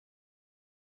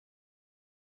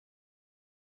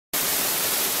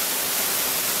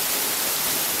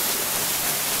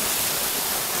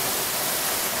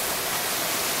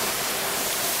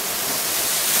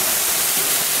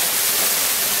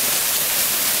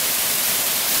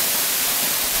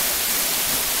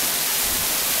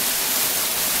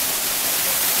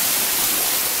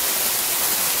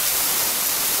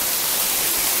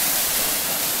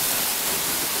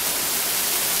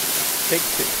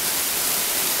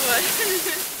but.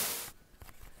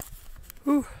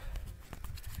 Whew.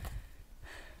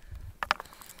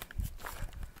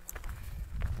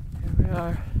 Here we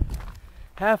are,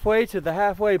 halfway to the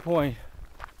halfway point.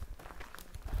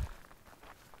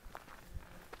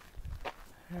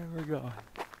 There we go.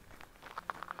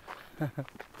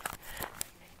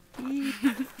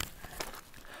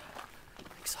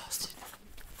 Exhausted.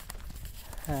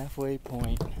 Halfway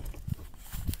point.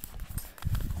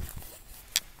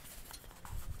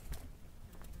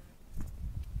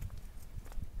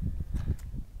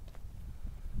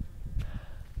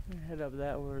 Head up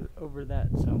that or over that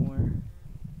somewhere.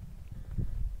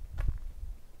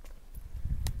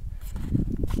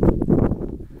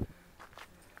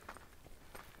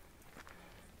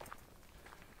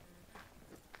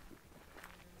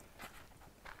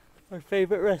 Our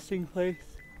favorite resting place.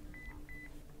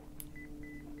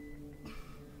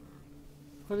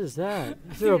 What is that?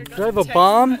 Is there do I have a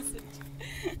bomb?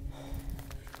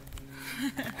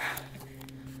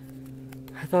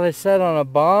 I thought I sat on a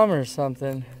bomb or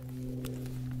something.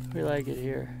 We like it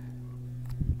here.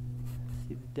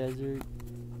 See the desert.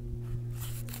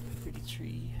 Pretty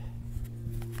tree.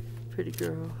 Pretty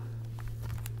girl.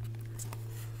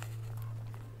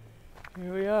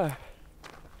 Here we are.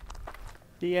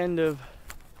 The end of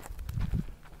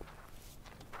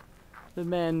the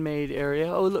man-made area.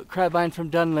 Oh look, crabvine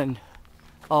from Dunland.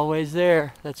 Always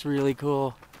there. That's really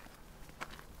cool.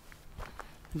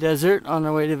 Desert on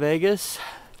our way to Vegas.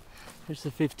 There's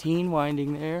the 15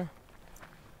 winding there.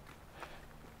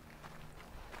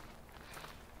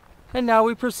 And now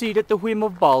we proceed at the whim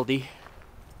of Baldy.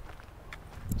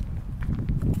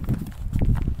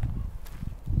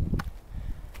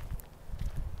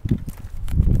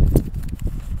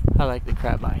 I like the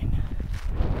crabvine.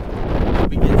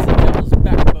 Begins the Devil's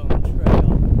Backbone Trail.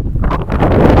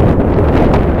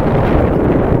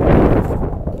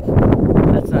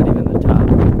 That's not even the top.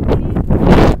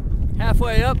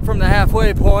 Halfway up from the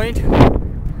halfway point.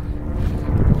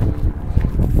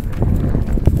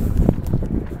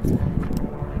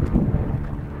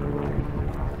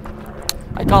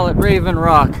 I call it Raven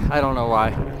Rock. I don't know why.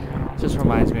 It just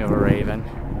reminds me of a raven.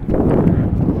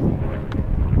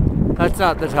 That's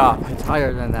not the top. It's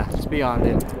higher than that. It's beyond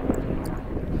it.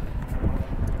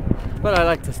 But I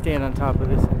like to stand on top of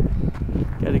this.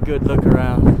 Get a good look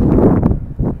around.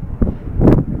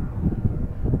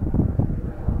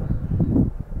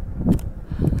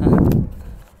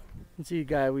 You see a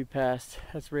guy we passed.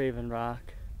 That's Raven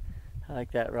Rock. I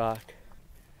like that rock.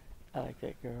 I like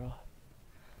that girl.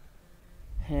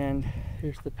 And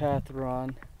here's the path we're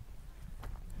on.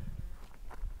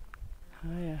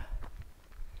 Oh yeah.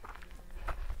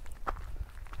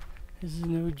 This is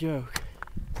no joke.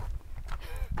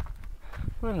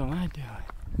 What am I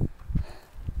doing?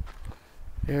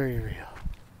 Very real.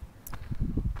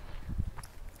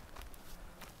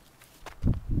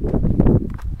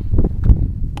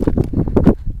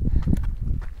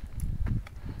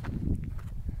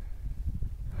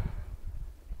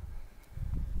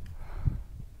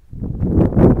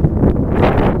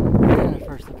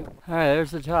 Alright,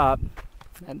 there's the top.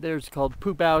 And there's called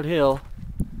Poop Out Hill.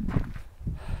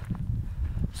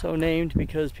 So named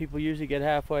because people usually get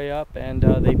halfway up and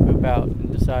they poop out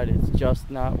and decide it's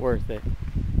just not worth it.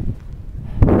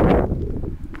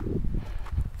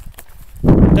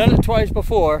 Done it twice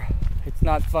before. It's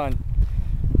not fun.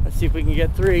 Let's see if we can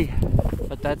get 3.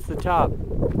 But that's the top.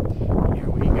 Here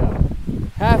we go.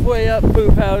 Halfway up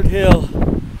Poop Out Hill.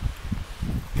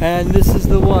 And this is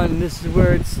the one. This is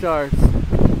where it starts.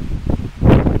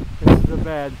 This is the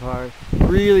bad part.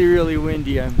 Really, really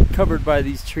windy. I'm covered by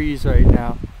these trees right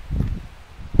now.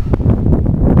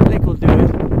 I think we'll do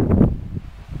it.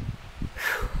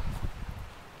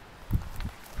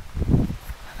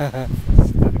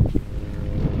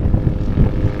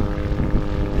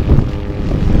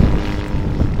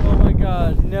 Oh my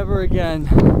God, never again.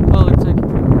 Oh, looks like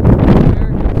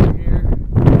Americans are here.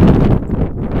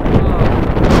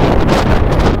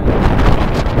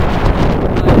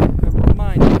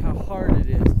 Remind you how hard it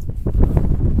is.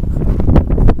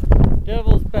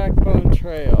 Devil's Backbone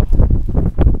Trail.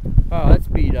 Oh, that's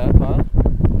beat up, huh?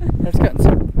 That's gotten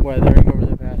some weathering over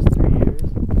the past 3 years.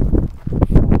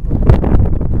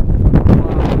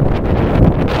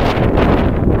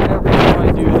 Every time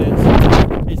I do this,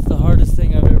 it's the hardest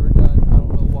thing I've ever done. I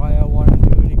don't know why I want to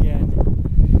do it again.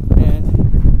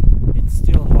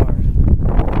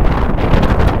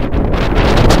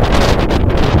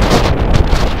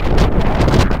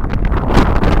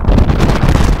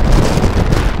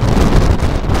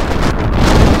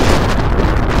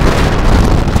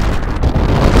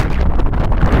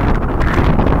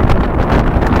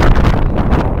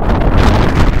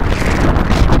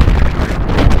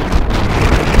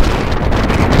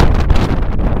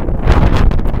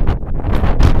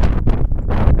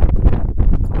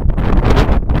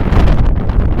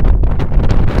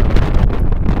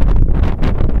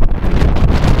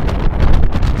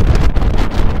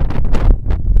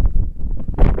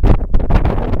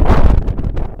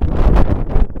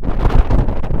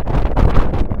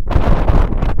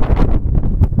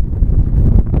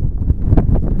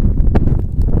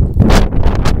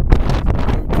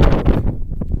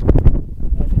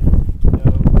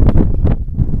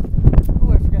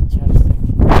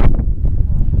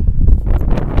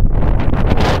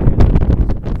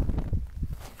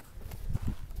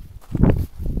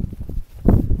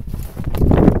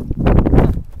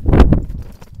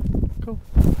 photo?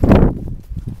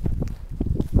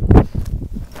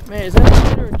 Man, is that a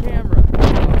phone or a camera?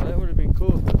 Oh, that would have been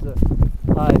cool if it was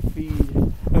a live feed.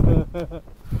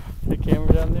 The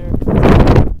camera down there.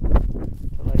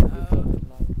 I like this something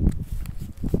live.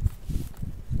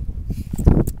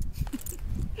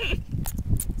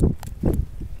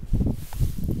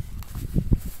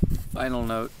 Final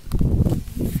note.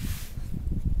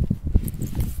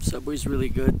 Subway's really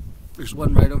good. There's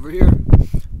one right over here.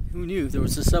 Who knew there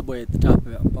was a Subway at the top of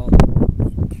Mount Baldy?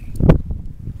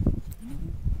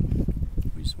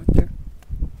 We just went there.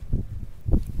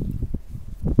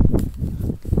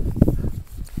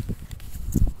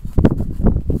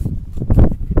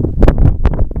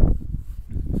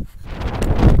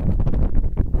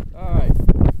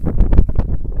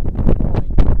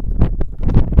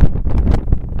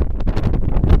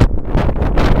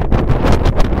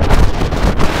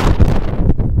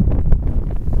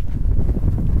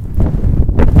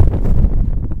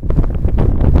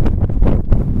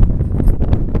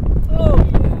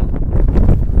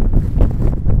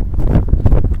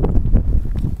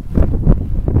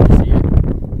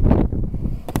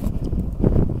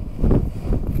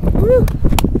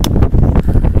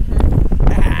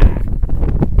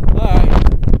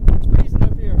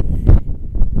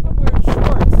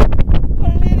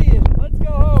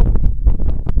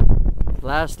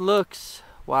 Last looks.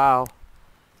 Wow.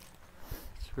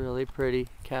 It's really pretty.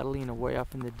 Catalina way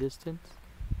off in the distance.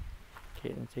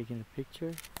 Caitlin taking a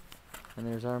picture. And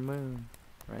there's our moon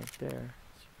right there.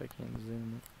 See if I can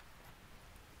zoom it.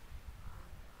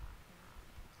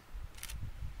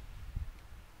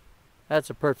 That's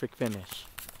a perfect finish.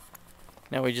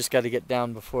 Now we just got to get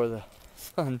down before the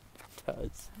sun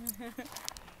does.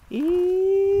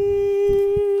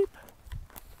 Eep.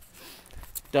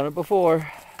 Done it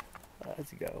before.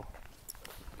 Let's go.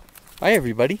 Bye,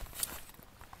 everybody.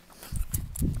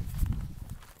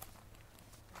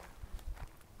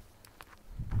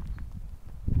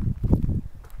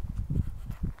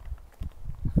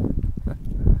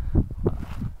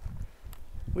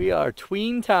 We are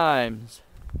tween times.